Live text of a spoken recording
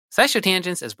SciShow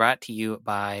Tangents is brought to you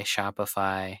by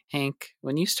Shopify. Hank,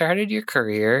 when you started your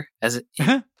career as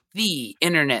the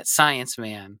internet science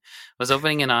man, was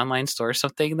opening an online store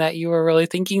something that you were really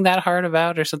thinking that hard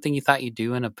about, or something you thought you'd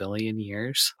do in a billion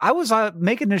years? I was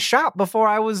making a shop before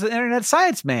I was the internet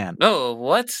science man. Oh,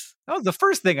 what? That was the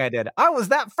first thing I did. I was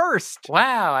that first.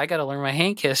 Wow, I got to learn my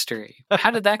Hank history.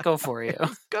 How did that go for you?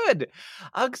 Good.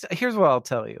 Here's what I'll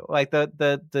tell you. Like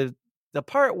the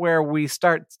part where we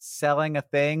start selling a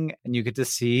thing and you get to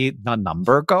see the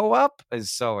number go up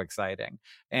is so exciting.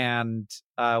 And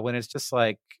when it's just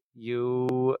like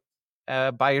you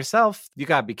by yourself, you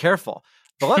got to be careful.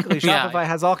 But luckily, Shopify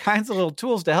has all kinds of little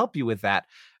tools to help you with that,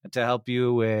 to help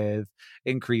you with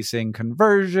increasing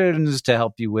conversions, to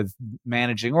help you with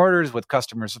managing orders, with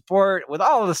customer support, with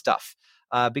all of the stuff.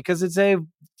 Because it's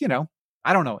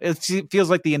I don't know. It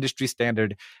feels like the industry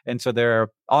standard. And so there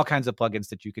are all kinds of plugins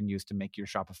that you can use to make your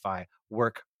Shopify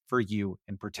work for you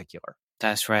in particular.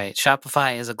 That's right.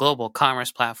 Shopify is a global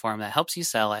commerce platform that helps you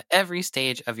sell at every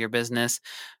stage of your business,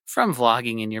 from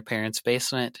vlogging in your parents'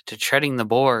 basement to treading the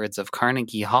boards of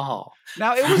Carnegie Hall.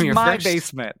 Now, it was my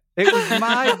basement. It was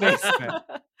my basement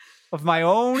of my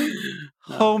own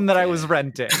home that I was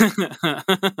renting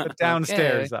the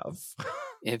downstairs of.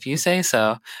 If you say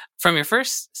so. From your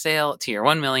first sale to your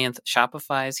 1 millionth,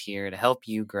 Shopify is here to help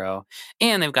you grow.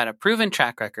 And they've got a proven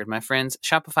track record, my friends.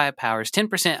 Shopify powers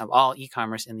 10% of all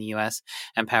e-commerce in the U.S.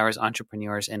 and powers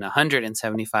entrepreneurs in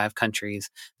 175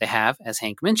 countries. They have, as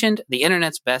Hank mentioned, the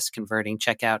internet's best converting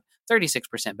checkout,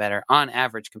 36% better on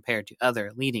average compared to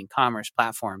other leading commerce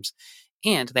platforms.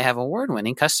 And they have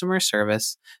award-winning customer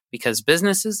service, because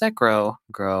businesses that grow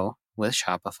with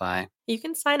Shopify. You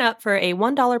can sign up for a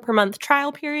 $1 per month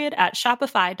trial period at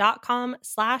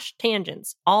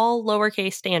shopify.com/tangents, all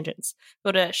lowercase tangents.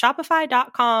 Go to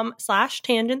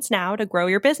shopify.com/tangents now to grow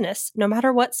your business, no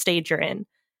matter what stage you're in.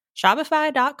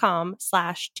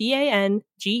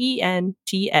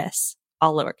 Shopify.com/TANGENTS,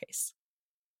 all lowercase.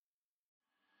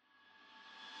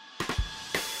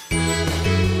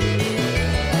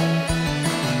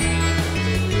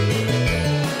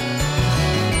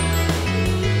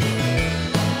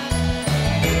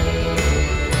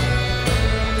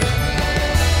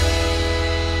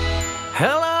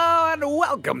 Hello and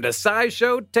welcome to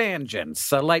SciShow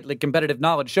Tangents, a lightly competitive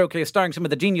knowledge showcase starring some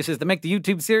of the geniuses that make the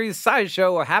YouTube series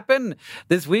SciShow happen.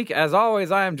 This week, as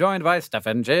always, I am joined by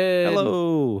Stefan Jin.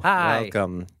 Hello. Hi.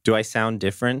 Welcome. Do I sound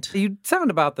different? You sound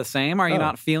about the same. Are you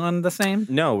not feeling the same?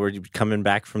 No, we're coming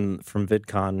back from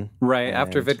VidCon. Right.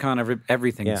 After VidCon,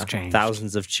 everything's changed.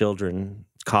 Thousands of children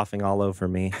coughing all over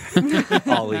me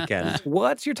all weekend.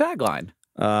 What's your tagline?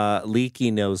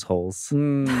 Leaky nose holes.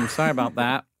 Sorry about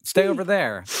that. Stay over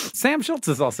there. Sam Schultz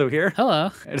is also here.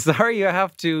 Hello. Sorry you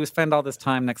have to spend all this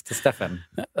time next to Stefan.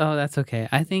 Oh, that's okay.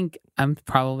 I think I'm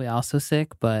probably also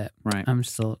sick, but I'm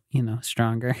still,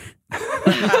 stronger.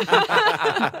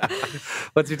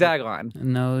 What's your tagline?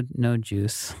 No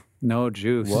juice. No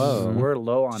juice. Whoa. We're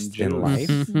low on juice.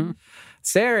 Life.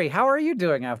 Sari, how are you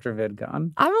doing after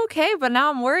VidCon? I'm okay, but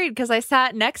now I'm worried because I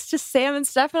sat next to Sam and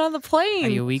Stefan on the plane. Are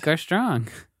you weak or strong?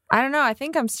 I don't know. I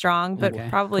think I'm strong, but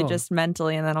probably just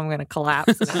mentally, and then I'm going to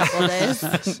collapse in a couple of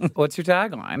days. What's your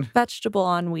tagline? Vegetable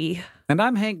ennui. And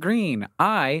I'm Hank Green.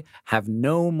 I have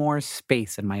no more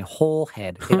space in my whole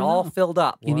head. It all filled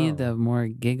up. You need the more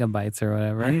gigabytes or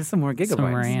whatever. I need some more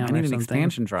gigabytes. RAM I need or an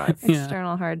expansion drive.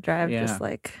 External hard drive, just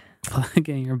like... Plug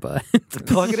in your butt.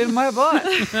 Plug it in my butt.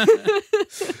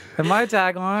 And my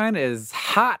tagline is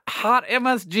hot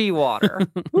MSG water.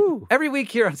 Every week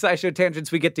here on SciShow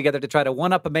Tangents, we get together to try to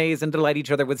one-up, amaze, and delight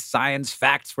each other with science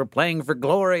facts. We're playing for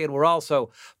glory, and we're also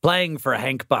playing for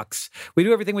Hank Bucks. We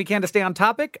do everything we can to stay on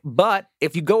topic, but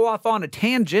if you go off on a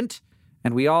tangent,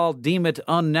 and we all deem it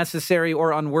unnecessary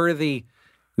or unworthy,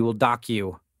 we will dock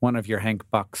you one of your Hank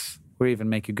Bucks. Or even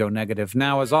make you go negative.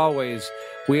 Now, as always,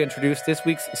 we introduce this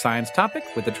week's science topic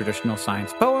with a traditional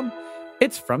science poem.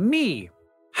 It's from me.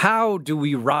 How do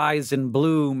we rise and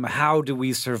bloom? How do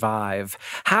we survive?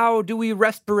 How do we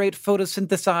respirate,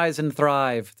 photosynthesize, and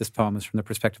thrive? This poem is from the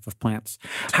perspective of plants.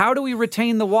 How do we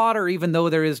retain the water even though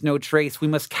there is no trace? We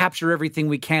must capture everything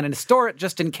we can and store it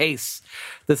just in case.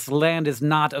 This land is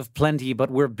not of plenty,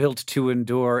 but we're built to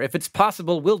endure. If it's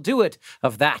possible, we'll do it.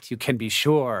 Of that you can be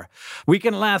sure. We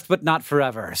can last, but not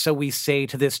forever. So we say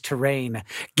to this terrain,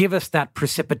 give us that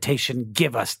precipitation,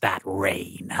 give us that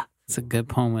rain. It's a good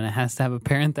poem when it has to have a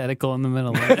parenthetical in the middle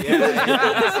of it.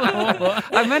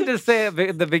 I meant to say it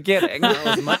at the beginning. That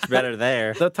was much better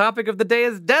there. The topic of the day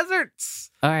is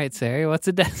deserts. All right, Sari, what's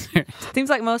a desert? Seems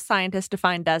like most scientists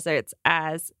define deserts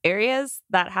as areas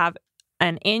that have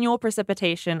an annual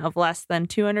precipitation of less than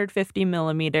 250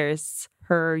 millimeters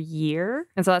per year.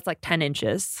 And so that's like 10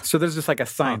 inches. So there's just like a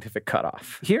scientific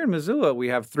cutoff. Here in Missoula, we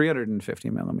have 350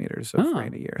 millimeters of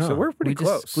rain a year. So we're pretty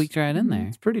close. Just squeaked right in there.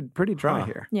 It's pretty dry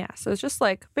here. Yeah. So it's just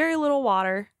like very little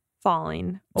water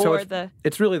falling. So Or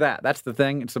it's really that. That's the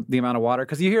thing. It's the amount of water.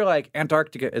 Because you hear like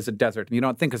Antarctica is a desert, and you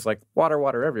don't think it's like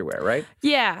water everywhere, right?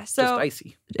 Yeah. So just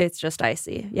icy. It's just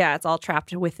icy. Yeah. It's all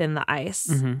trapped within the ice.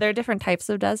 Mhm. There are different types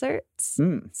of deserts.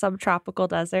 Subtropical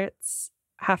deserts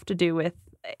have to do with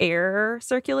air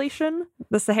circulation.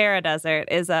 The Sahara Desert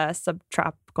is a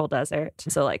subtropical desert.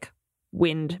 So like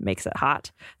wind makes it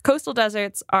hot. Coastal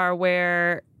deserts are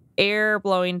where air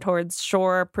blowing towards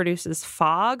shore produces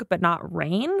fog, but not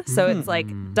rain. So it's like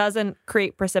doesn't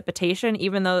create precipitation,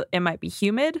 even though it might be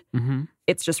humid. Mm-hmm.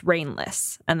 It's just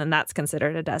rainless. And then that's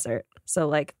considered a desert. So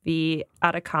like the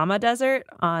Atacama Desert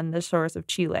on the shores of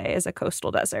Chile is a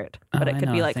coastal desert. But it could I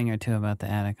know be a like thing or two about the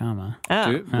Atacama.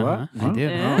 Dude, what? I do.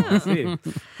 Yeah. Let's see.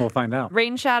 We'll find out.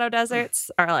 rain shadow deserts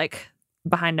are like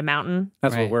behind a mountain.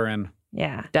 That's Right. what we're in.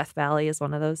 Yeah. Death Valley is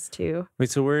one of those too. Wait,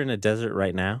 so we're in a desert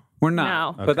right now? We're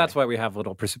not. No. But that's why we have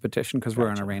little precipitation, because we're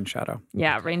in a rain shadow.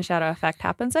 Yeah, rain shadow effect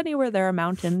happens anywhere there are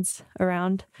mountains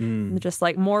around. Just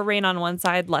like more rain on one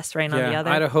side, less rain on the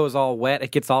other. Idaho's all wet.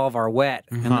 It gets all of our wet.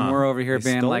 And then we're over here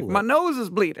They being stole like, it. my nose is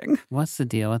bleeding. What's the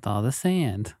deal with all the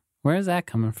sand? Where is that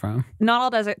coming from? Not all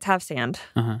deserts have sand.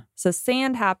 Uh-huh. So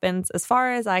sand happens, as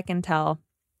far as I can tell.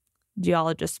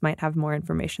 Geologists might have more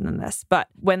information than this, but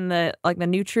when the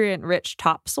nutrient-rich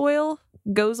topsoil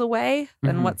goes away,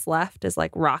 then what's left is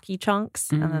like rocky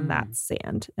chunks, and then that's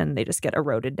sand, and they just get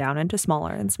eroded down into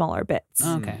smaller and smaller bits.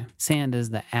 Okay. Sand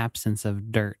is the absence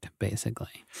of dirt,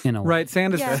 basically. In a way. Right.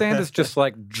 Sand is Yeah. sand is just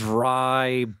like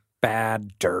dry,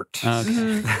 bad dirt.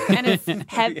 Okay. And it's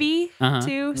heavy Uh-huh.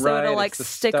 too, so Right, it'll like it's the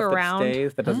stick stuff around. That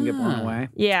stays, that doesn't get blown Ah. away.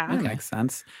 Yeah. That makes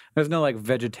sense. There's no like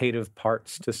vegetative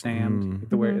parts to sand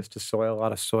the way it is to soil. A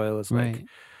lot of soil is like Right.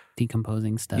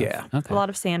 Decomposing stuff. Yeah. Okay. A lot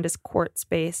of sand is quartz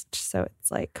based, so it's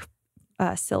like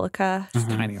silica. just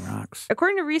tiny rocks.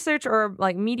 According to research or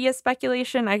like media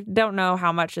speculation, I don't know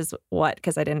how much is what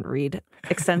because I didn't read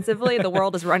extensively. The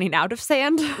world is running out of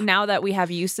sand now that we have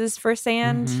uses for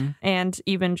sand and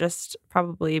even just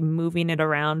probably moving it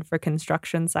around for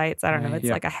construction sites. I don't know. Right. It's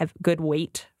Yeah. like a good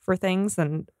weight for things,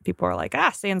 and people are like,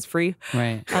 sand's free.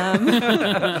 Right.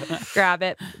 Grab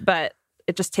it. But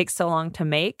it just takes so long to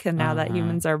make. And now that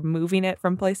humans are moving it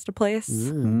from place to place,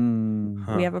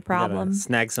 we have a Gotta problem.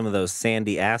 snag some of those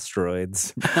sandy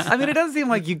asteroids. I mean, it does seem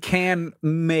like you can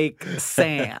make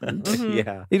sand.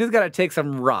 Yeah. You just got to take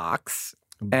some rocks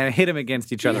and hit them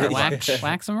against each other.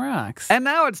 Whack some rocks. And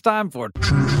now it's time for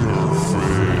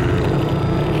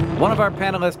one of our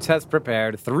panelists has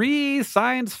prepared 3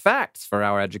 science facts for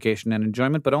our education and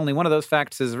enjoyment, but only one of those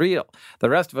facts is real. The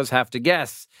rest of us have to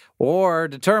guess or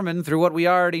determine through what we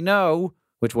already know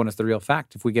which one is the real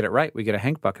fact. If we get it right, we get a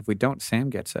Hank Buck. If we don't,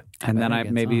 Sam gets it. And then better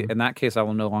get maybe some. in that case, I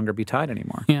will no longer be tied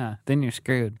anymore. Yeah, then you're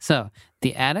screwed. So,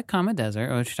 the Atacama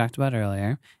Desert, which we talked about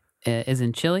earlier, is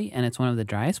in Chile, and it's one of the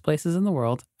driest places in the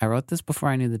world. I wrote this before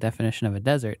I knew the definition of a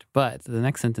desert, but the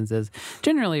next sentence is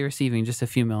generally receiving just a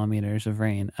few millimeters of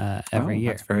rain every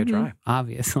year. That's very dry.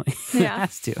 Obviously. Yeah. It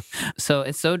has to. So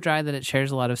it's so dry that it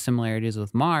shares a lot of similarities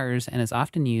with Mars and is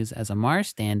often used as a Mars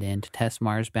stand-in to test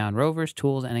Mars-bound rovers,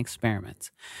 tools, and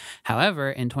experiments. However,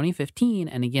 in 2015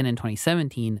 and again in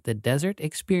 2017, the desert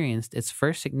experienced its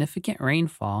first significant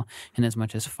rainfall in as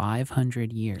much as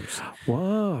 500 years.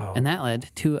 Whoa. And that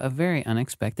led to a very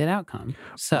unexpected outcome.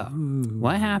 So,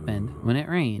 what happened when it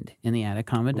rained in the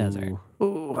Atacama Desert?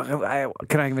 Ooh,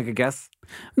 can I make a guess?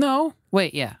 No.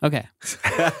 Wait, yeah. Okay.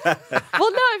 Well,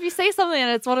 no, if you say something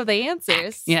and it's one of the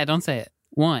answers. Yeah, don't say it.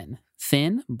 1.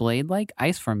 Thin, blade-like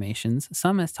ice formations,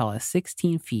 some as tall as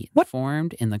 16 feet,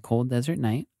 formed in the cold desert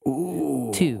night.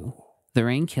 Ooh. 2. The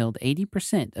rain killed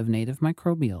 80% of native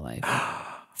microbial life.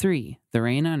 3. The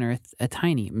rain unearthed a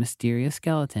tiny, mysterious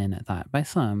skeleton thought by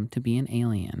some to be an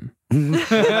alien.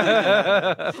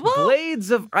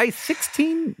 Blades of ice,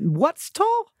 16 what's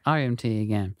tall? RMT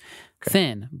again.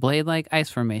 Thin, blade-like ice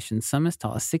formations, some as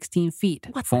tall as 16 feet,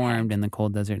 formed in the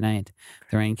cold desert night.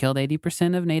 The rain killed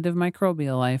 80% of native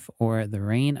microbial life, or the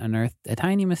rain unearthed a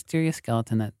tiny, mysterious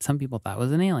skeleton that some people thought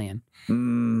was an alien.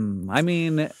 I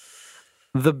mean,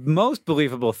 the most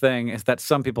believable thing is that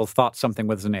some people thought something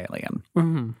was an alien.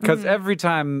 Mm-hmm. Because every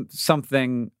time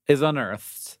something is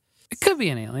unearthed, It could be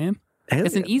an alien.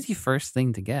 It's an easy first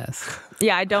thing to guess.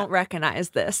 Yeah, I don't recognize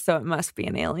this, so it must be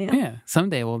an alien. Yeah,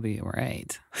 someday we'll be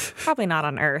right. Probably not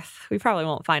on Earth. We probably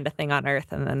won't find a thing on Earth,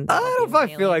 and then I don't know if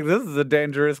I feel like this is a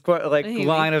dangerous Maybe.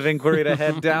 line of inquiry to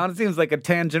head down. It seems like a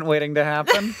tangent waiting to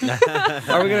happen.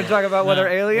 Are we going to talk about whether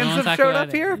aliens we won't have talk showed about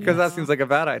up here? it. Because that seems like a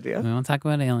bad idea. We won't talk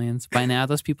about aliens. By now,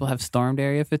 those people have stormed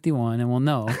Area 51 and we'll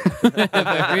know if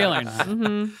they're real or not.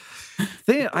 Mhm.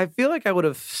 I feel like I would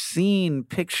have seen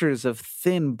pictures of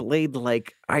thin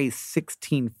blade-like ice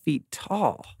 16 feet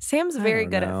tall. Sam's very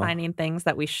don't good know. at finding things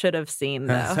that we should have seen,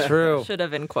 though. That's true. Should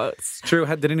have in quotes. True.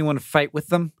 Did anyone fight with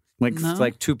them? No.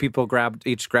 Like two people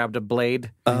each grabbed a blade.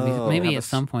 Maybe Have at a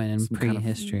some point in some kind of-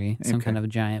 prehistory, some Okay. kind of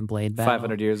giant blade battle.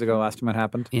 500 years ago, last time it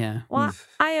happened. Yeah. Well,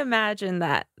 I imagine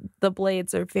that the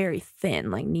blades are very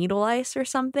thin, like needle ice or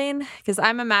something. Because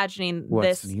I'm imagining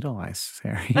What's this. needle ice,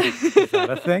 Harry? Is that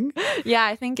a thing? Yeah,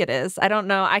 I think it is. I don't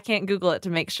know. I can't Google it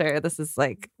to make sure. This is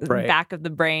like Right. back of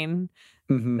the brain.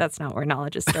 Mhm. That's not where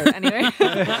knowledge is stored. Anyway,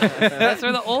 That's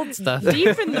where the old stuff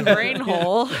deep in the brain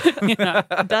hole, Yeah.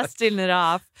 dusting it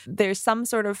off. There's some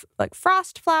sort of like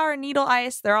frost flower, needle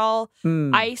ice. They're all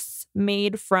Mm. ice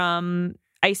made from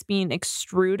ice being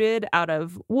extruded out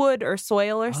of wood or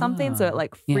soil or something. So it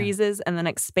like yeah. freezes and then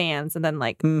expands and then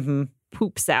like Mhm.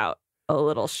 poops out a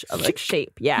little like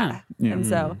shape. Yeah. Yeah. And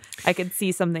so I could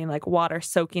see something like water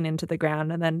soaking into the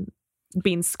ground and then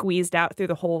being squeezed out through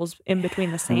the holes in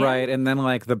between the sand. Right, and then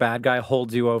like the bad guy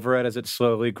holds you over it as it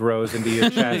slowly grows into your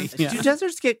chest. Yeah. Do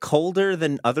deserts get colder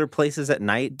than other places at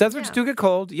night? Deserts Yeah. do get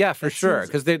cold, yeah, for That sure, seems-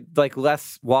 because they like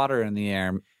less water in the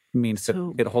air means that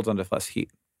So- it holds onto less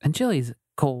heat. And Chile's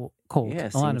cold. Yeah, a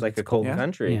lot seems of like it's a cold Yeah.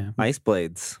 country. Yeah. Ice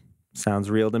blades. Sounds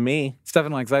real to me.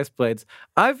 Stefan likes ice blades.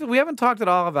 We haven't talked at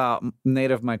all about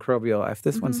native microbial life.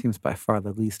 This one Mhm. seems by far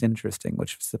the least interesting,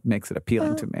 which makes it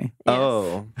appealing to me. Yes.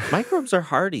 Oh, microbes are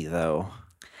hardy though.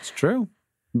 It's true,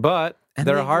 but And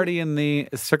they're they- hardy in the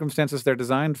circumstances they're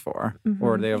designed for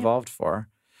or Mhm. they evolved for,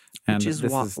 and Which is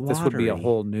this would be a watery.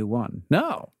 whole new one.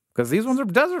 No, because these ones are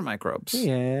desert microbes.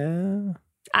 Yeah.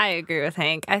 I agree with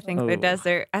Hank. I think they're Oh.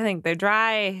 desert. I think they're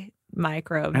dry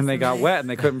microbes. And they got wet and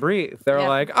they couldn't breathe. They're Yep.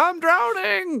 like, "I'm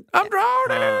drowning! I'm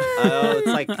drowning!" Oh,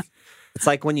 it's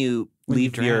like when you When you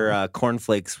leave your drown.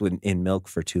 cornflakes in milk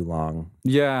for too long.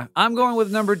 Yeah, I'm going with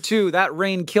number 2. That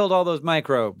rain killed all those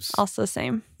microbes. Also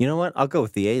same. You know what? I'll go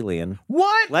with the alien.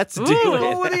 What? Let's do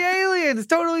Go it. with the aliens.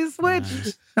 Totally switched.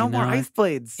 Nice. No You more know what? ice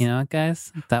blades. You know what,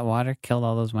 guys? That water killed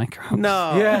all those microbes.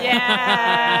 No. Yeah.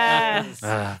 Yes.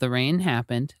 Ah. The rain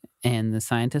happened, and the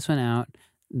scientists went out.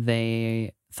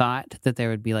 They thought that there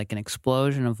would be like an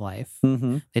explosion of life.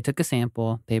 Mm-hmm. They took a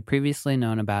sample. They had previously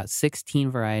known about 16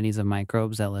 varieties of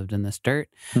microbes that lived in this dirt.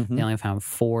 They only found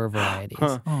 4 varieties.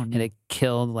 Huh. Oh, And it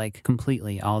killed like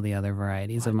completely all the other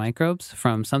varieties of microbes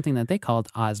from something that they called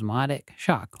osmotic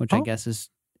shock, which I Oh. guess is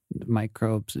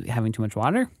microbes having too much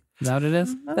water. Is that what it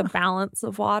is? The balance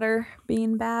of water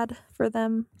being bad for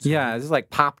them. Yeah, it's just like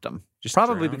popped them. Just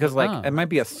Probably drowned because them. like Oh. it might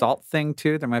be a salt thing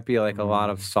too. There might be like a lot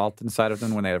of salt inside of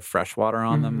them when they have fresh water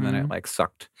on them. Then it like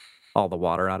sucked all the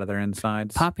water out of their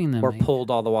insides, Popping them. or might- pulled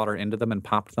all the water into them and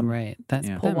popped them. Right. That's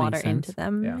Yeah. Pull that water makes sense. into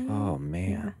them. Yeah. Oh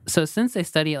man. So since they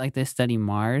study it like they study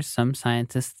Mars, some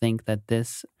scientists think that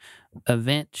this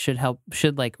event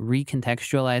should like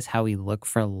recontextualize how we look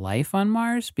for life on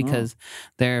Mars because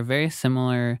there are very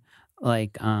similar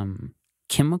like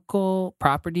chemical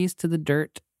properties to the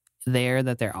dirt there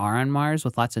that there are on Mars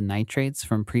with lots of nitrates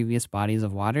from previous bodies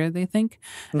of water, they think.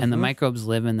 And the Mhm. microbes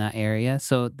live in that area.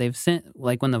 So they've sent,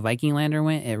 like when the Viking lander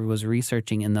went, it was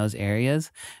researching in those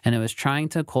areas and it was trying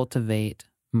to cultivate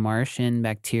Martian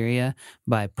bacteria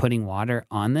by putting water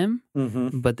on them.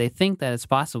 Mhm. But they think that it's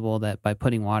possible that by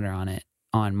putting water on it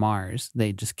on Mars,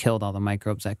 they just killed all the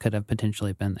microbes that could have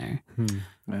potentially been there.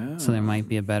 So there might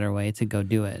be a better way to go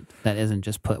do it that isn't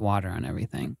just put water on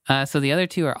everything. So the other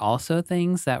 2 are also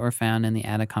things that were found in the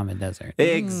Atacama Desert.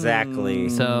 Exactly.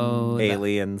 So the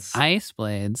aliens. ice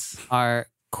blades are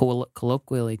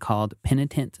colloquially called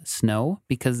penitent snow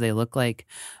because they look like,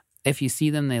 if you see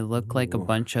them, they look like a Ooh.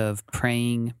 bunch of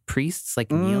praying priests,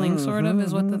 like kneeling sort of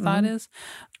is what the thought is.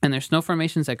 And there's snow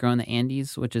formations that grow in the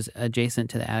Andes, which is adjacent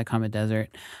to the Atacama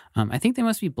Desert. I think they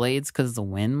must be blades because the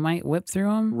wind might whip through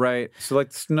them. Right. So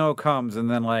like snow comes and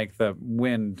then like the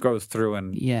wind goes through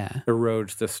and Yeah.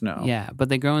 erodes the snow. Yeah. But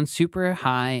they grow in super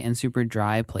high and super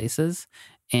dry places.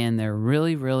 And they're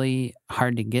really, really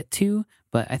hard to get to.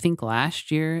 But I think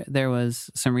last year there was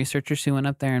some researchers who went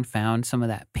up there and found some of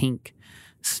that pink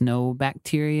snow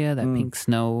bacteria, that pink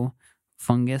snow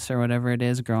fungus or whatever it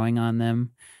is growing on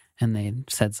them. And they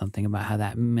said something about how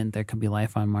that meant there could be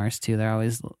life on Mars too. They're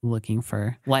always looking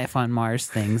for life on Mars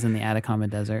things in the Atacama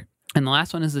Desert. And the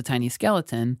last one is the tiny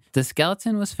skeleton. The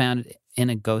skeleton was found in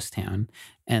a ghost town,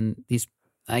 and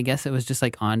I guess it was just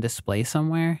like on display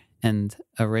somewhere, and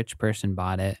a rich person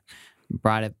brought it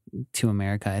to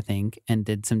America, I think, and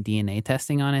did some DNA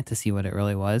testing on it to see what it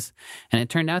really was. And it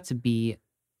turned out to be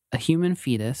a human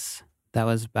fetus that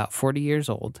was about 40 years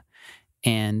old,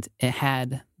 and it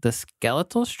had the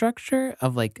skeletal structure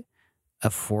of like a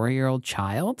 4-year-old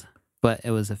child, but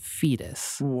it was a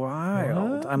fetus.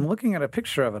 Wild. I'm looking at a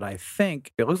picture of it, I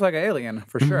think. It looks like an alien,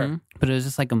 for sure. But it was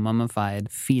just like a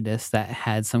mummified fetus that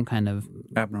had some kind of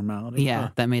abnormality. Yeah,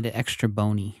 that made it extra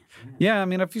bony. Yeah, I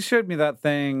mean, if you showed me that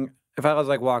thing, if I was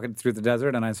like walking through the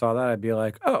desert and I saw that, I'd be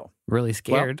like, oh. Really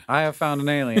scared. Well, I have found an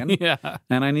alien. Yeah.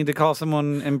 And I need to call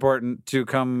someone important to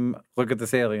come look at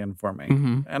this alien for me.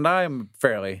 And I'm a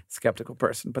fairly skeptical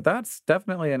person, but that's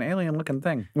definitely an alien looking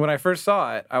thing. When I first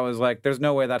saw it, I was like, there's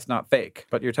no way that's not fake.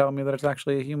 But you're telling me that it's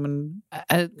actually a human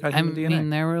DNA. mean,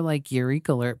 there were like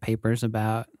Eureka Alert papers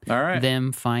about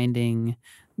them finding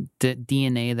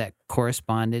DNA that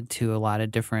corresponded to a lot of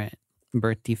different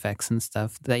birth defects and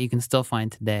stuff that you can still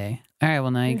find today. All right,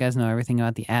 well, now you guys know everything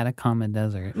about the Atacama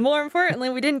Desert. More importantly,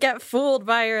 we didn't get fooled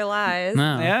by your lies.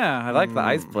 No. Yeah, I like the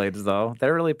ice blades, though.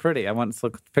 They're really pretty. I want to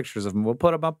look at pictures of them. We'll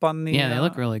put them up on the... Yeah, they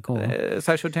look really cool.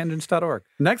 SciShowTangents.org.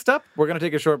 Next up, we're going to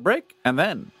take a short break, and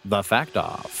then the Fact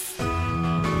Off.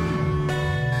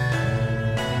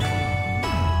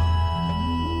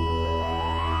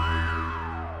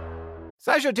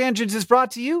 SciShow Tangents is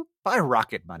brought to you by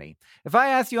Rocket Money. If I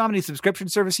asked you how many subscription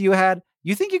services you had,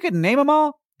 you think you could name them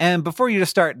all? And before you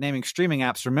just start naming streaming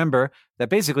apps, remember that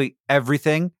basically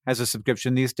everything has a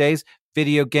subscription these days.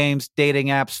 Video games, dating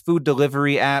apps, food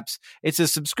delivery apps. It's a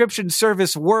subscription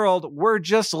service world. We're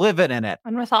just living in it.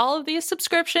 And with all of these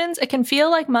subscriptions, it can feel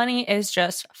like money is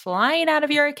just flying out of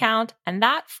your account, and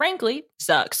that, frankly,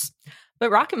 sucks.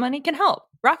 But Rocket Money can help.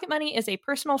 Rocket Money is a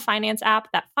personal finance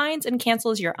app that finds and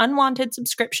cancels your unwanted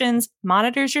subscriptions,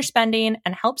 monitors your spending,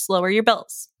 and helps lower your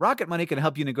bills. Rocket Money can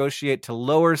help you negotiate to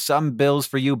lower some bills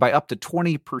for you by up to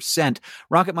 20%.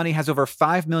 Rocket Money has over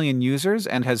 5 million users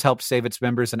and has helped save its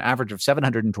members an average of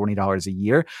 $720 a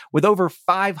year, with over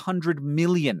 500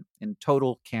 million in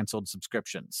total canceled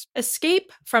subscriptions.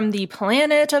 Escape from the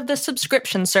planet of the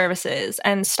subscription services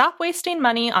and stop wasting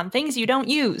money on things you don't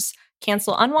use.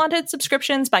 Cancel unwanted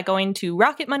subscriptions by going to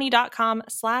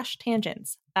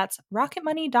rocketmoney.com/tangents. That's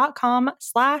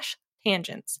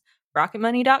rocketmoney.com/tangents.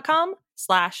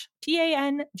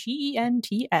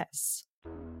 rocketmoney.com/TANGENTS.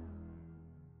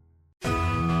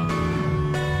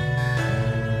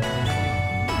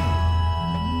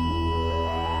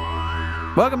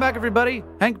 Welcome back, everybody.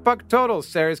 Hank Buck totals.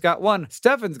 Sarah's got 1.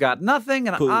 Stefan's got nothing,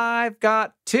 and I've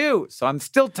got 2. So I'm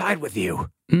still tied with you.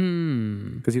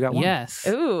 Because you got 1. Yes.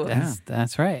 Ooh.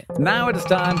 That's right. Now it is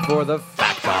time for the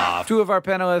Fact Off. 2 of our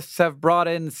panelists have brought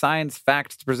in science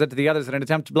facts to present to the others in an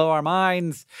attempt to blow our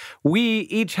minds. We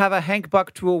each have a Hank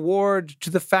Buck to award to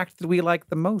the fact that we like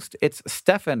the most. It's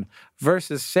Stefan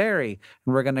versus Sari.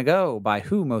 And we're going to go by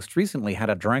who most recently had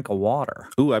a drink of water.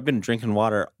 Ooh, I've been drinking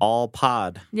water all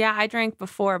pod. Yeah, I drank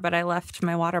before, but I left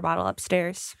my water bottle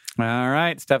upstairs. All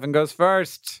right, Stefan goes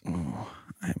first. Oh,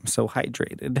 I'm so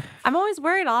hydrated. I'm always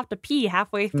worried I'll have to pee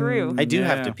halfway through. I do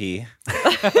have to pee.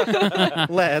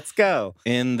 Let's go.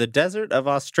 In the desert of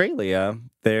Australia,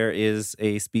 there is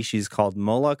a species called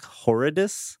Moloch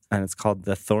horridus, and it's called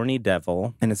the thorny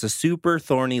devil. And it's a super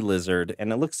thorny lizard,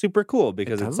 and it looks super cool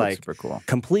because it's like super cool.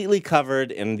 Completely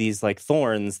covered in these like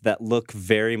thorns that look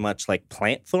very much like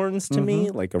plant thorns to me,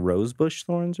 like a rosebush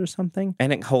thorns or something.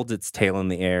 And it holds its tail in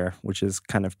the air, which is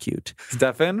kind of cute.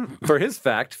 Stefan, for his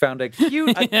fact, found a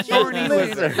cute thorny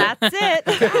lizard. That's it.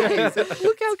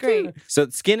 Look how great. So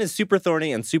its skin is super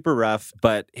thorny and super rough,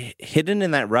 but hidden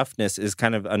in that roughness is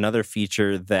kind of another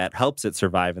feature that helps it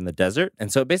survive in the desert.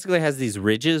 And so it basically has these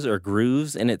ridges or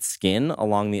grooves in its skin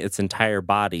along its entire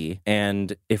body.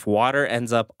 And if water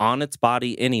ends up on its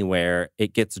body anywhere,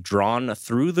 it gets drawn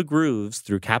through the grooves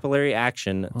through capillary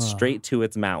action straight to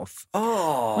its mouth.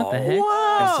 Oh, What the heck?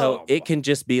 Wow. And so it can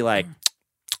just be like,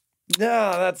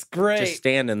 no, that's great. just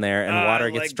standing there and water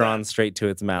gets drawn straight to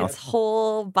its mouth. Its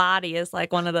whole body is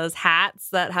like one of those hats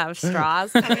that have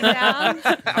straws coming down.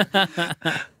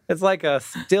 It's like a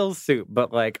still suit,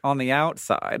 but like on the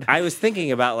outside. I was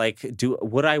thinking about like,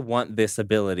 would I want this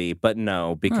ability? But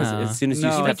no, because as soon as you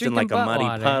No. stepped in like a Drinking muddy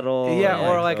butt water. puddle. Yeah,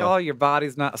 or like all your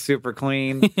body's not super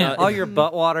clean. All your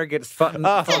butt water gets funneled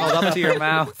up to your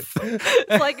mouth. It's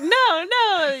like, no,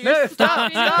 No,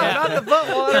 stop, not the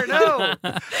butt water, no.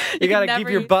 You gotta never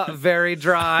keep your use- butt very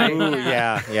dry. Ooh,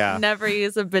 yeah. Never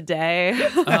use a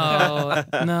bidet. Oh,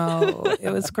 no. It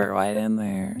would squirt right in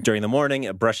there. During the morning,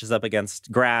 it brushes up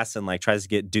against grass glass and like tries to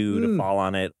get dew to fall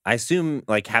on it. I assume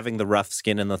like having the rough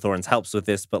skin and the thorns helps with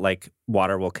this, but like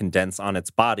water will condense on its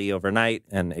body overnight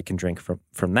and it can drink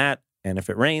from that. And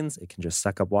if it rains, it can just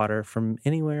suck up water from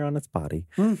anywhere on its body.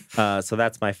 So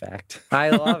that's my fact. I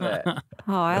love it.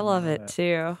 Oh, I love it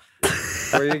too.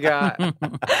 What you got? I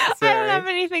don't have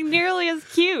anything nearly as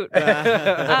cute.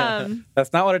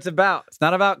 That's not what it's about. It's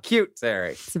not about cute,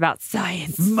 Sari. It's about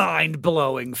science.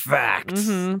 Mind-blowing facts.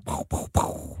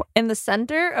 In the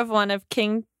center of one of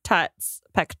King Tut's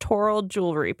pectoral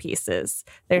jewelry pieces,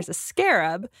 there's a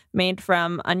scarab made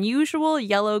from unusual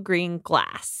yellow-green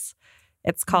glass.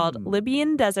 It's called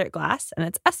Libyan desert glass, and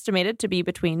it's estimated to be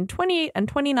between 28 and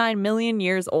 29 million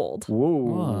years old.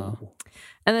 Whoa.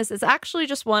 And this is actually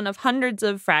just one of hundreds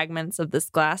of fragments of this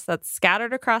glass that's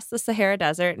scattered across the Sahara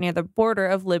Desert near the border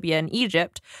of Libya and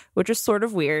Egypt, which is sort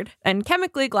of weird. And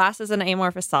chemically, glass is an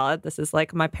amorphous solid. This is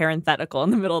like my parenthetical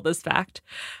in the middle of this fact.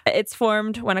 It's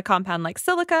formed when a compound like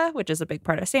silica, which is a big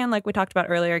part of sand, like we talked about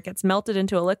earlier, gets melted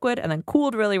into a liquid and then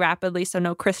cooled really rapidly so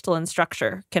no crystalline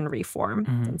structure can reform.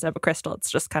 Instead of a crystal, it's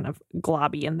just kind of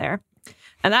globby in there.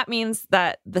 And that means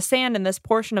that the sand in this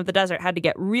portion of the desert had to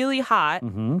get really hot,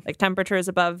 like temperatures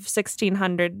above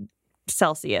 1600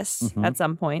 Celsius at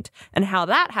some point. And how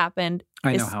that happened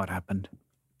I know how it happened.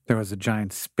 There was a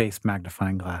giant space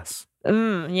magnifying glass.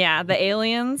 Yeah, the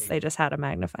aliens, they just had a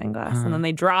magnifying glass and then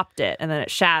they dropped it and then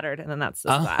it shattered and then that's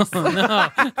this glass.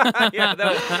 Yeah,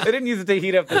 they didn't use it to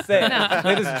heat up the sand.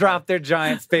 They just dropped their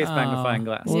giant space magnifying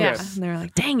glass. Yeah, and they were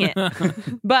like, dang it.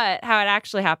 But how it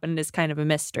actually happened is kind of a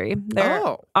mystery.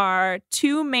 There are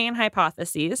two main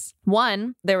hypotheses.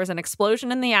 One, there was an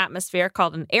explosion in the atmosphere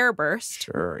called an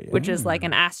airburst, which is like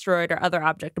an asteroid or other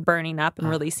object burning up and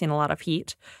releasing a lot of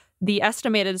heat. The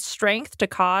estimated strength to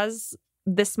cause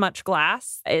this much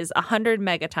glass is 100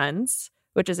 megatons,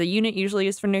 which is a unit usually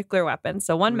used for nuclear weapons.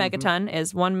 So 1 megaton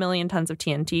is 1 million tons of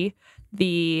TNT.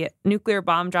 The nuclear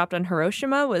bomb dropped on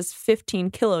Hiroshima was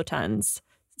 15 kilotons.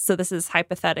 So this is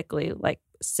hypothetically like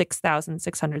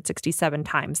 6,667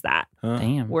 times that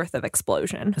Damn. worth of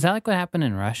explosion. Is that like what happened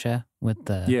in Russia with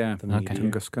the... Yeah, Okay.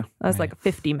 Tunguska. That's like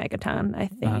 50 megaton, I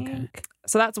think. Okay.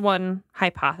 So that's one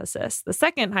hypothesis. The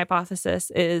second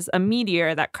hypothesis is a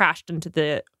meteor that crashed into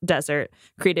the desert,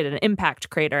 created an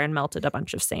impact crater, and melted a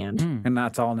bunch of sand. And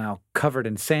that's all now covered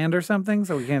in sand or something,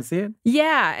 so we can't see it?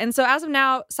 Yeah. And so as of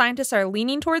now, scientists are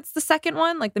leaning towards the second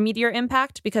one, like the meteor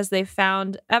impact, because they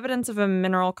found evidence of a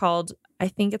mineral called, I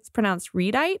think it's pronounced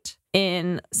rhyolite,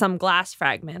 in some glass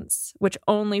fragments, which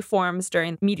only forms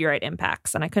during meteorite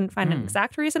impacts. And I couldn't find an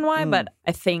exact reason why, but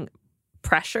I think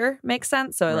pressure makes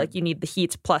sense. So like you need the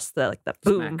heat plus the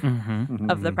boom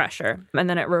of the pressure. And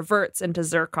then it reverts into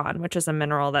zircon, which is a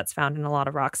mineral that's found in a lot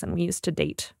of rocks and we use to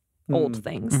date old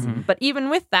things. But even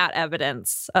with that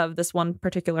evidence of this one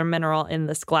particular mineral in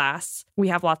this glass, we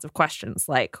have lots of questions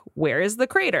like, where is the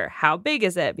crater? How big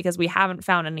is it? Because we haven't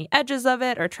found any edges of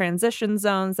it or transition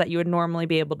zones that you would normally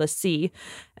be able to see.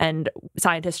 And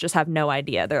scientists just have no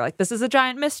idea. They're like, this is a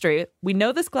giant mystery. We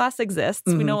know this glass exists.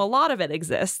 We know a lot of it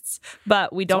exists,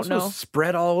 but we don't know.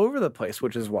 Spread all over the place,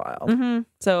 which is wild.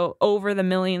 So over the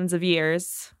millions of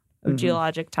years of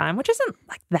geologic time, which isn't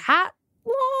like that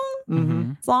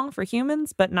long. It's long for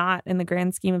humans, but not in the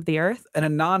grand scheme of the Earth. In a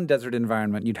non-desert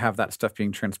environment, you'd have that stuff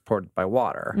being transported by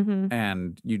water,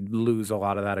 and you'd lose a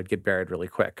lot of that. It'd get buried really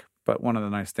quick. But one of the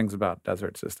nice things about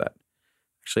deserts is that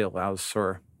it actually allows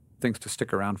for things to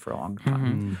stick around for a long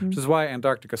time, which is why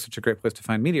Antarctica is such a great place to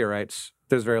find meteorites.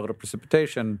 There's very little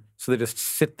precipitation, so they just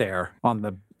sit there on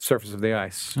the surface of the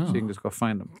ice, so you can just go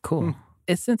find them. Cool.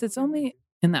 Since it's only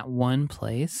in that one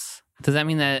place, does that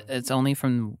mean that it's only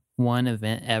from one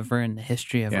event ever in the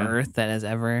history of Earth that has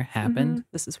ever happened?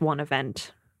 This is one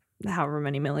event, however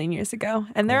many million years ago.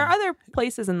 And there are other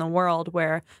places in the world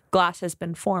where glass has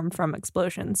been formed from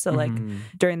explosions. So like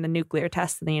during the nuclear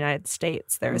tests in the United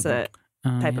States, there was a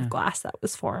type of glass that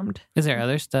was formed. Is there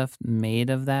other stuff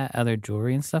made of that? Other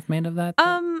jewelry and stuff made of that?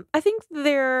 I think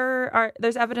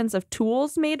there's evidence of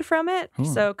tools made from it.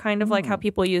 So kind of like how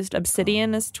people used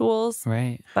obsidian as tools.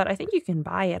 Right. But I think you can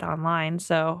buy it online.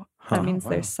 So that means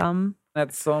there's some.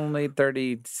 That's only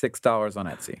 $36 on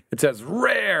Etsy. It says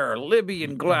rare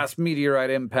Libyan glass meteorite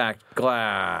impact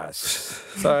glass.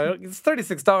 So it's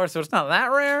 $36, so it's not that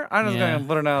rare. I'm just going to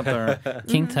put it out there.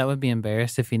 King Tut would be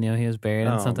embarrassed if he knew he was buried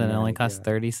in something that only cost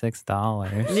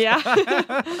 $36. Yeah.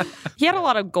 He had a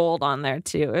lot of gold on there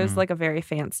too. It was like a very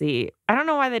fancy, I don't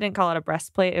know why they didn't call it a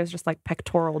breastplate. It was just like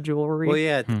pectoral jewelry. Well,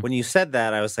 yeah, when you said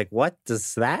that, I was like, what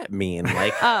does that mean?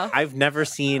 Like, I've never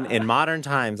seen, in modern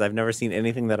times, I've never seen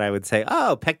anything that I would say, like,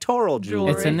 oh, pectoral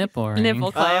jewelry. It's a nipple ring.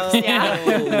 Nipple clamps, Oh,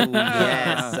 yeah.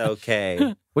 yes,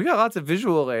 okay. We got lots of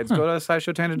visual aids. Go to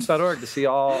SciShowTangents.org to see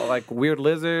all like weird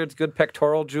lizards, good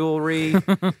pectoral jewelry,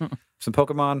 some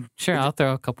Pokemon. Sure, I'll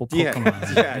throw a couple Yeah.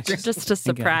 Pokemon. Yeah, Just a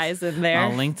surprise in there.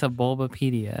 I'll link to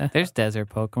Bulbapedia. There's desert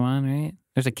Pokemon, right?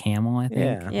 There's a camel, I think.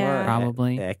 Yeah. Yeah.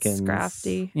 Probably. Ekans.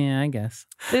 Scrafty. Yeah, I guess.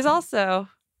 There's also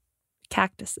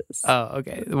cactuses. Oh,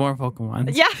 okay. More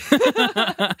Pokemon. Yeah.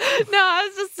 No, I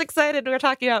was just excited we were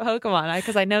talking about Pokemon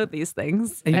because I know these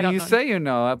things. I don't You know. say you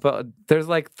know it, but there's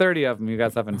like 30 of them you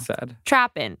guys haven't said.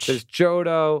 Trapinch. There's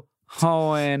Johto,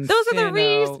 Hoenn, Those are the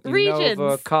Sinnoh, regions.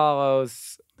 Unova,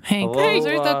 Kalos. Hank, those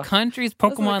are the Alola. countries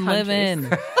Those are the Pokemon live in.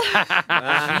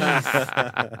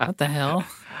 countries. What the hell?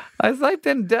 I typed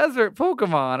in desert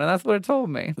Pokemon, and that's what it told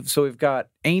me. So we've got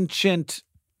ancient,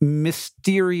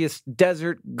 mysterious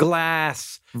desert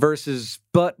glass versus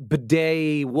butt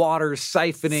bidet, water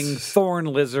siphoning thorn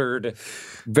lizard.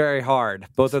 Very hard.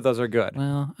 Both of those are good.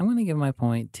 Well, I'm going to give my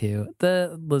point to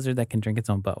the lizard that can drink its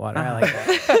own butt water. I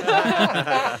like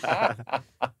that.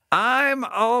 I'm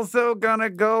also gonna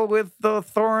go with the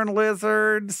thorn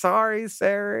lizard. Sorry,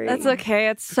 Sari. That's okay.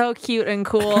 It's so cute and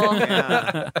cool.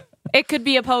 It could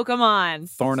be a Pokemon.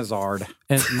 Thornizard.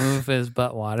 Its move is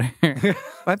butt water.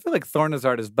 I feel like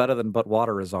Thornizard is better than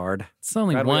Buttwaterizard. It's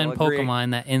only Glad we one all agree.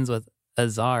 Pokemon that ends with a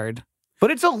Zard.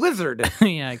 But it's a lizard.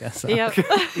 Yeah, I guess so. Yep.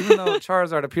 Even though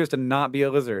Charizard appears to not be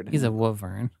a lizard. He's a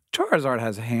Wyvern. Charizard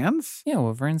has hands. Yeah,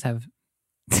 Wyverns have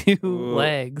two Ooh.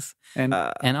 legs And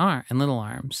and little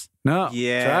arms. no,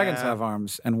 Yeah. dragons have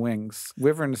arms and wings.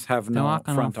 Wyverns have They no walk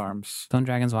on front all- arms. Don't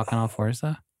dragons walk on all fours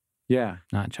though? Yeah.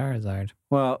 Not Charizard.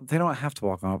 Well, they don't have to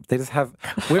walk on. They just have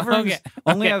Wyverns Okay,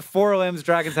 only okay. have 4 limbs.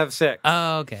 Dragons have 6.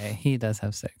 Oh, okay. He does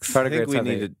have 6. I think Tardigrades we have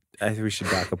 8. need to. I think we should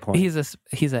dock a point. He's a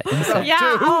insect. Yeah.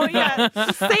 Oh, yeah.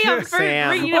 Sam for Sam.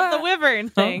 bringing up the Wyvern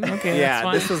thing. Oh, okay, yeah,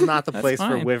 that's this fine. was not the That's place for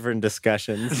fine. Wyvern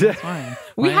discussions. That's fine.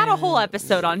 We Why had a didn't- whole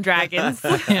episode on dragons.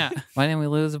 Yeah. Why didn't we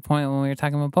lose a point when we were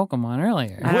talking about Pokemon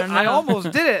earlier? I don't I know.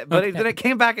 almost did it, but Okay. then it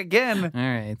came back again. All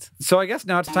right. So I guess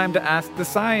now it's time to ask the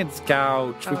Science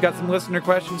Couch. We've got some listener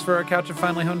questions for our Couch of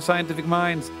Finely Honed Scientific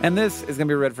Minds, and this is going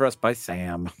to be read for us by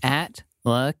Sam. At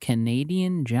the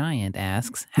Canadian Giant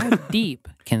asks, how deep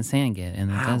can sand get in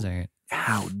the desert?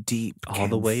 How deep All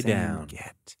the way down.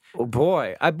 Get? Oh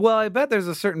boy! I bet there's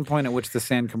a certain point at which the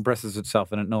sand compresses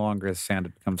itself and it no longer is sand;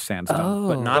 it becomes sandstone. Oh.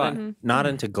 But not But- in, not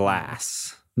into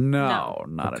glass, No,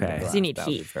 not Okay. into 'Cause glass. you need That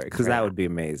was heat. very because correct. that would be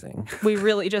amazing. We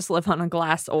really just live on a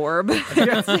glass orb.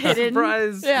 Yeah, It's hidden.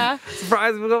 Surprise! Yeah.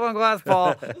 Surprise! We live on glass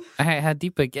ball. All right, how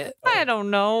deep it get? I don't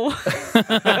know.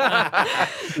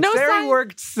 No Sarah sci-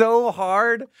 worked so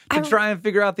hard to I- try and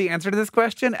figure out the answer to this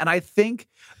question, and I think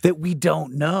that we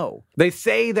don't know. They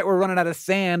say that we're running out of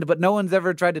sand, but no one's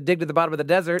ever tried to dig to the bottom of the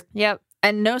desert. Yep.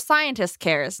 And no scientist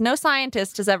cares. No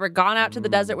scientist has ever gone out to the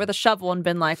desert with a shovel and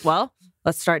been like, well,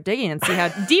 let's start digging and see how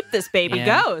deep this baby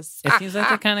Yeah. goes. It seems like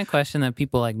the kind of question that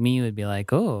people like me would be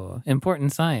like, oh,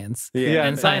 important science. Yeah,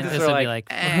 And scientists would be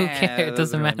like, who cares? It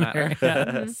doesn't matter.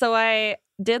 Yeah. So I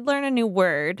did learn a new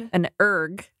word, an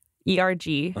erg,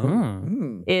 E-R-G,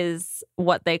 Mm. is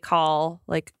what they call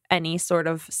like any sort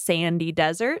of sandy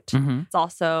desert. Mhm. It's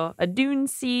also a dune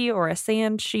sea or a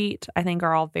sand sheet, I think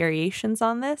are all variations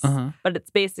on this. Uh-huh. But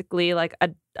it's basically like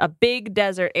a big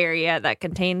desert area that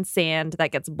contains sand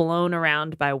that gets blown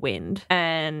around by wind.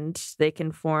 And they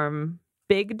can form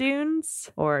big dunes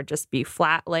or just be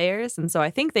flat layers. And so I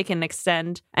think they can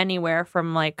extend anywhere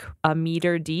from like a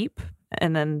meter deep,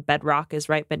 and then bedrock is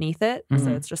right beneath it. So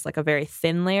Mhm. it's just like a very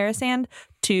thin layer of sand,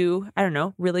 to, I don't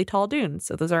know, really tall dunes.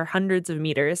 So those are hundreds of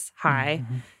meters high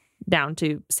Mhm. down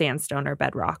to sandstone or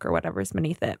bedrock or whatever's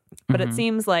beneath it. But Mhm. it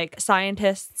seems like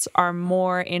scientists are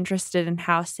more interested in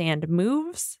how sand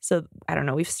moves. So I don't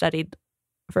know, we've studied,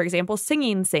 for example,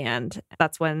 singing sand.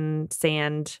 That's when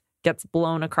sand gets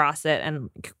blown across it and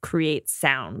creates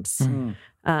sounds. Mhm.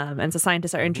 And so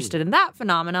scientists are interested in that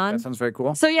phenomenon. That sounds very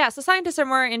cool. So scientists are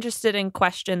more interested in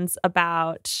questions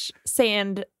about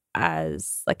sand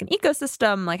as like an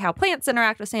ecosystem, like how plants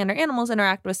interact with sand or animals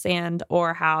interact with sand,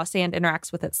 or how sand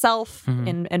interacts with itself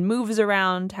Mhm. and moves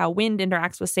around, how wind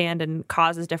interacts with sand and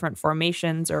causes different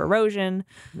formations or erosion.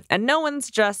 And no one's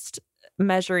just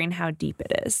measuring how deep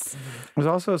it is. There's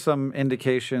also some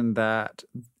indication that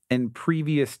in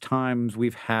previous times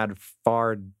we've had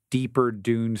far deeper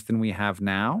dunes than we have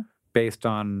now based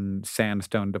on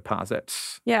sandstone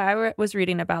deposits. Yeah, I was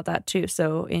reading about that too.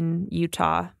 So in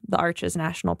Utah, the Arches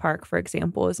National Park, for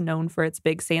example, is known for its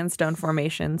big sandstone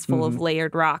formations full of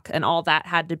layered rock, and all that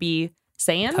had to be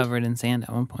sand. Covered in sand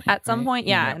at one point. At some right? point,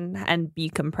 yeah, and be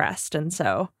compressed. And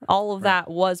so all of that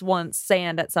was once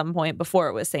sand at some point before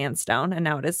it was sandstone, and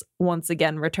now it is once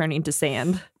again returning to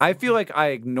sand. I feel like I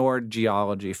ignored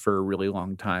geology for a really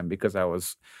long time because there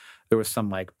was some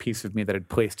like piece of me that had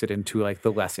placed it into like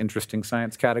the less interesting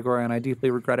science category, and I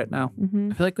deeply regret it now.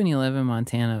 Mm-hmm. I feel like when you live in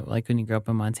Montana, like when you grow up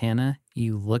in Montana,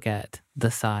 you look at the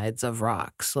sides of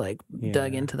rocks like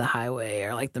dug into the highway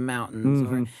or like the mountains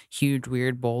or huge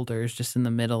weird boulders just in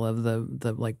the middle of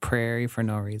the like prairie for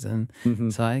no reason.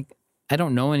 So I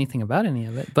don't know anything about any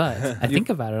of it, but I think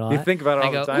about it a lot. You think about it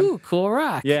all the time? Ooh, cool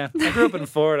rock. Yeah. I grew up in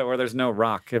Florida where there's no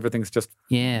rock. Everything's just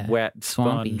wet,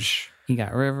 swampy. sponge. You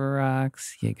got river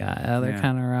rocks. You got other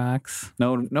kind of rocks.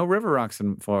 No river rocks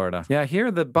in Florida. Yeah,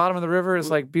 here the bottom of the river is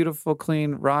like beautiful,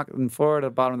 clean rock. In Florida,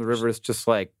 the bottom of the river is just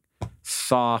like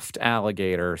soft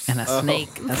alligators. And a snake.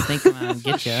 A snake come out and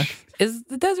get you. Is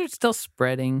the desert still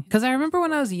spreading? Because I remember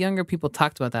when I was younger, people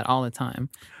talked about that all the time.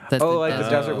 The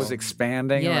desert was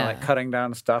expanding and like cutting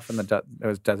down stuff, and there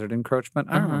was desert encroachment.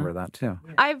 I remember that too.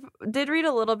 I did read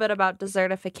a little bit about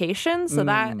desertification. So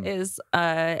that is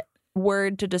a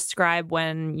word to describe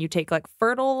when you take like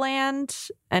fertile land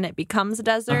and it becomes a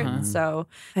desert. So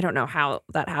I don't know how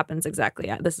that happens exactly.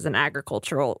 This is an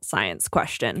agricultural science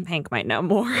question. Hank might know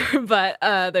more, but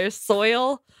there's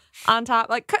soil on top,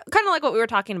 like kind of like what we were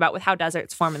talking about with how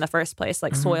deserts form in the first place.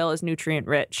 Like soil is nutrient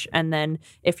rich, and then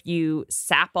if you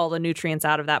sap all the nutrients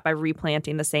out of that by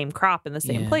replanting the same crop in the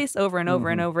same place over and over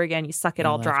and over again, you suck it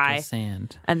all dry,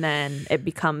 sand, and then it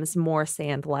becomes more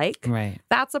sand-like. Right.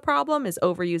 That's a problem, is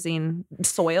overusing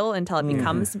soil until it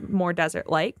becomes more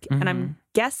desert-like. And I'm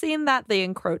guessing that the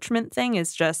encroachment thing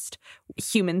is just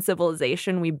human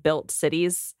civilization. We built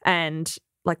cities, and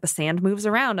like the sand moves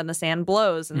around and the sand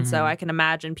blows. And so I can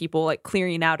imagine people like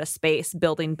clearing out a space,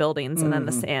 building buildings, and then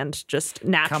the sand just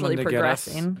naturally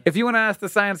progressing. If you want to ask the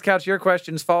Science Couch your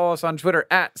questions, follow us on Twitter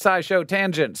at SciShow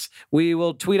Tangents. We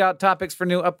will tweet out topics for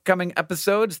new upcoming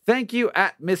episodes. Thank you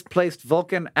at Misplaced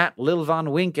Vulcan, at Lil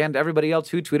Von Wink, and everybody else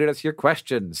who tweeted us your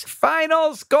questions.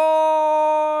 Final scores!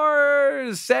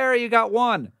 Sarah, you got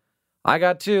 1. I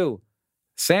got 2.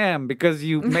 Sam, because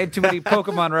you made too many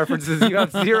Pokemon references, you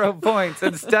got 0 points.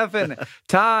 And Stefan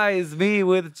ties me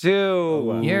with 2. Oh,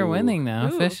 wow. You're winning now,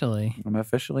 officially. I'm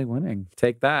officially winning.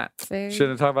 Take that. Very...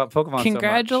 Shouldn't talk about Pokemon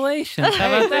Congratulations. so much.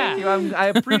 How about that? Thank you. I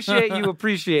appreciate you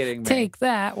appreciating me. Take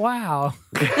that. Wow.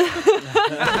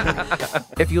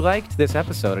 If you liked this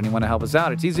episode and you want to help us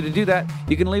out, it's easy to do that.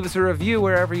 You can leave us a review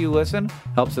wherever you listen.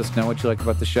 Helps us know what you like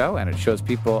about the show, and it shows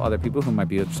other people who might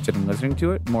be interested in listening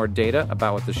to it, more data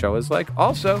about what the show is like.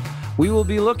 Also, we will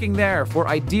be looking there for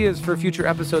ideas for future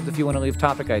episodes if you want to leave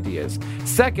topic ideas.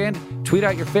 Second, tweet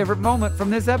out your favorite moment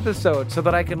from this episode so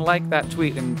that I can like that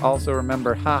tweet and also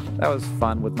remember, that was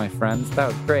fun with my friends. That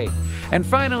was great. And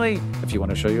finally, if you want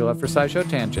to show your love for SciShow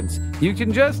Tangents, you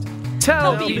can just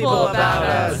tell people about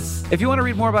us. If you want to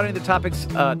read more about any of the topics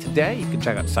today, you can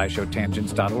check out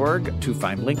scishowtangents.org to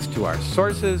find links to our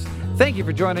sources. Thank you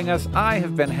for joining us. I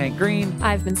have been Hank Green.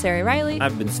 I've been Sarah Riley.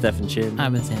 I've been Stefan Chin.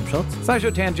 I've been Sam Schultz.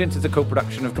 SciShow Tangents is a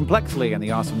co-production of Complexly and the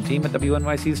awesome team at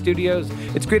WNYC Studios.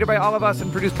 It's created by all of us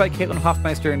and produced by Caitlin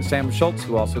Hoffmeister and Sam Schultz,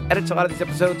 who also edits a lot of these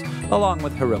episodes, along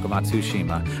with Hiroka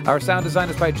Matsushima. Our sound design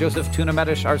is by Joseph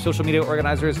Tuna-Medish. Our social media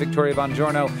organizer is Victoria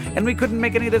Bongiorno. And we couldn't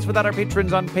make any of this without our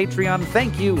patrons on Patreon.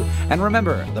 Thank you. And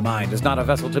remember, the mind is not a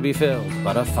vessel to be filled,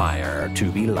 but a fire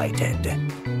to be lighted.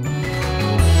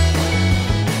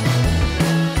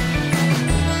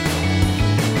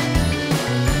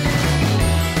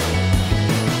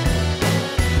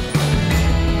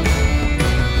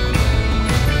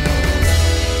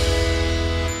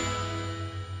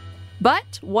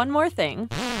 But one more thing.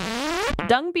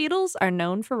 Dung beetles are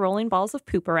known for rolling balls of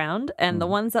poop around, and the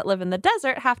ones that live in the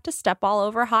desert have to step all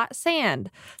over hot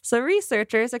sand. So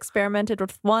researchers experimented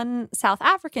with one South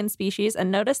African species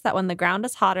and noticed that when the ground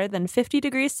is hotter than 50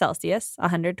 degrees Celsius,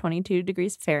 122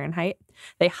 degrees Fahrenheit,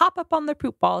 they hop up on their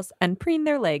poop balls and preen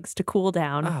their legs to cool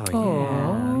down.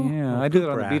 Oh, yeah. I do that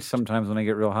on the beach sometimes when I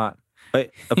get real hot.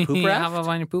 Wait, a poop You raft? hop up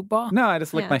on your poop ball? No, I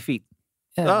just lick my feet.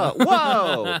 Yeah. Oh,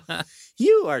 whoa!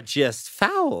 You are just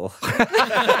foul.